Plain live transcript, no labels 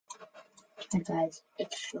Hi guys,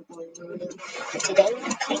 it's your boy Rudy. And today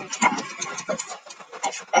we're playing tag with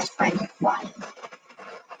my best friend Wyatt.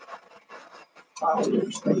 Well,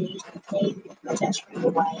 usually I play with my best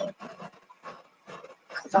friend Wyatt.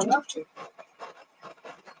 Because I love to.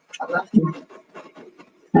 I love to.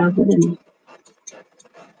 I wouldn't.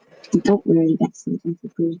 I don't really get something for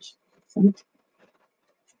glitch.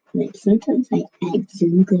 Sometimes I add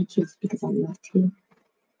zoom glitches because I love to.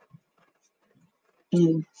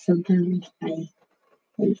 And sometimes I,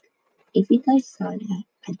 like, if you guys saw that,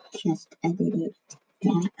 I just edited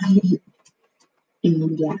that. And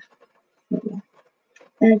yeah. So yeah.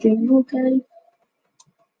 Okay.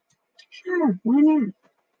 Sure, why not?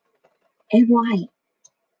 And why?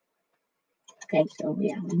 Okay, so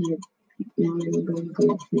yeah, let me go and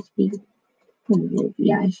collect my speed.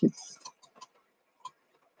 Yeah, I should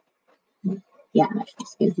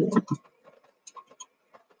stay here.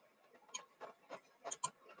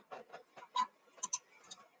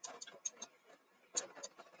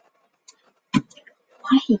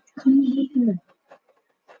 Why? Come here.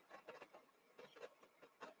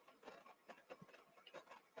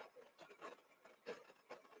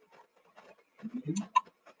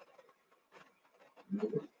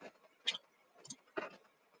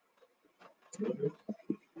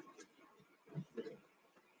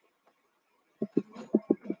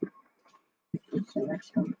 So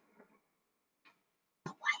let's go. I'm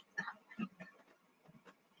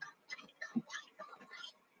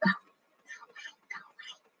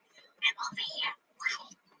over here.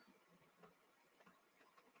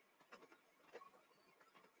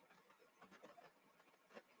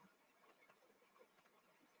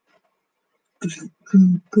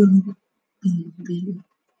 Go.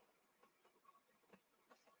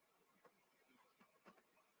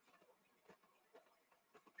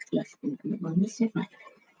 Yes, let me survive.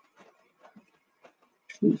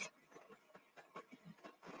 Please.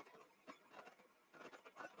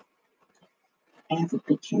 I have a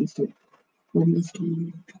big chance to win this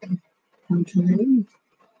game. How to lose?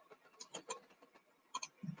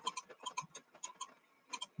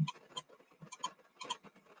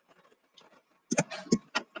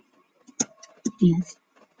 Yes.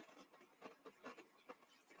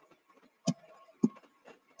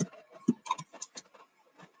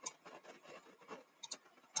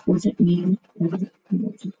 Was it me? Was it?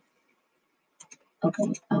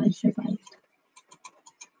 Okay, I survived.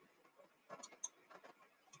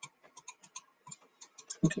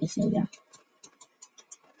 Okay, so yeah.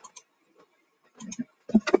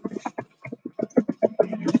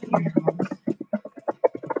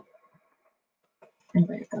 I'm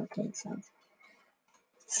gonna go take some.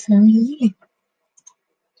 So yeah.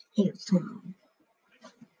 Here's some.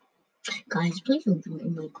 Guys, please don't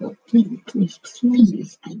join my club. Please.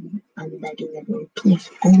 I'm begging everyone. Please,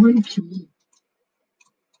 on to me.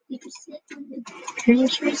 You can sit on the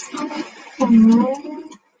pictures. Oh.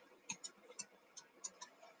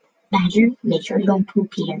 Badger, make sure you don't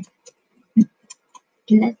poop here. Is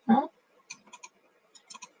that up?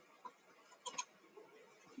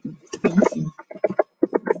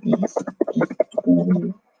 This is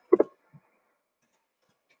cool.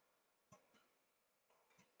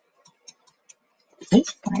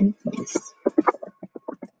 Nice fireplace.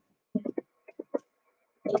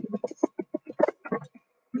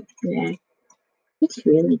 Yeah, it's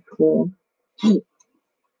really cool. Hey,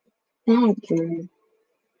 Badger.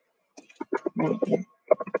 Badger.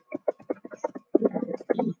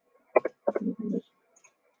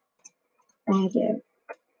 Badger.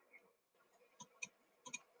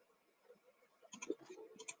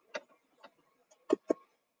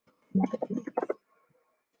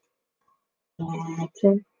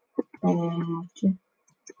 Badger. Badger.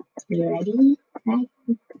 You ready? Badger.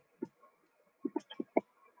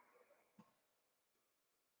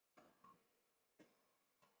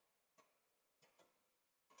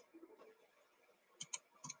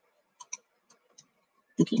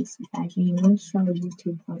 Okay, so Badger, you want to show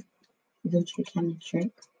YouTube how to camera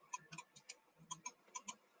trick?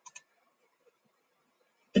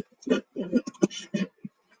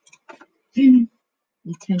 You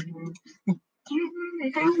turn around.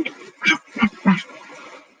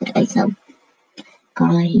 Okay, so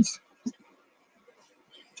guys.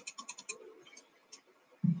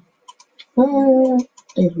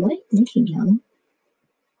 Is Wyatt glitching out?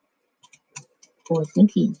 Or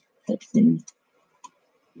think he's fixing?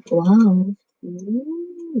 Wow.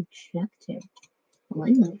 Ooh, tractor. Oh, I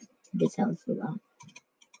love this house a lot.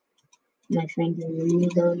 My friend is really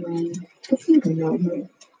going around. I think I know her.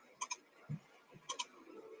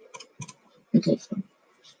 Okay, so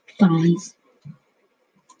guys.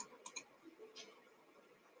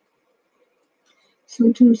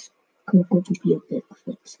 sometimes Coco could be a bit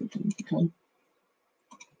quick sometimes, okay?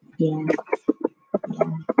 Yeah,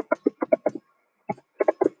 yeah.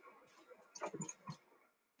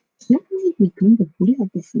 Can't believe we doing the video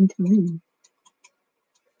at the same time.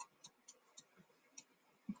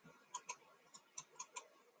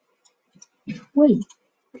 Wait,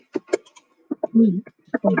 wait,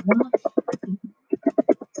 what?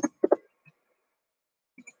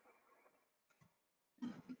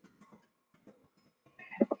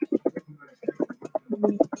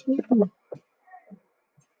 Wait,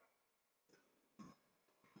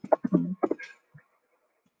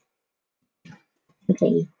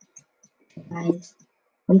 okay, guys,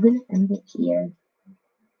 I'm gonna end it here.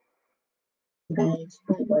 Guys,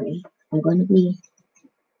 don't worry. I'm gonna be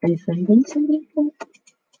unfriending some people.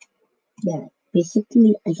 Yeah,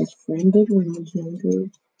 basically, I just friended when I was younger,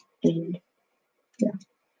 and yeah,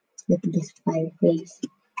 look at this fireplace.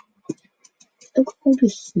 Look at all the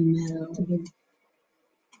smell.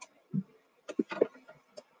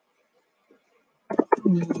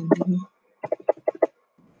 Um,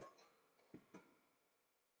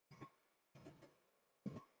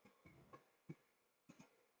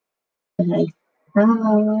 okay,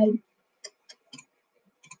 hi.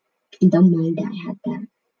 Don't mind that I had that.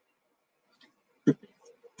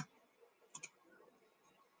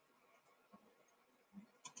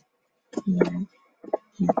 Yeah,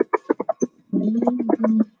 yeah. Maybe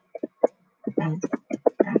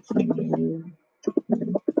that's really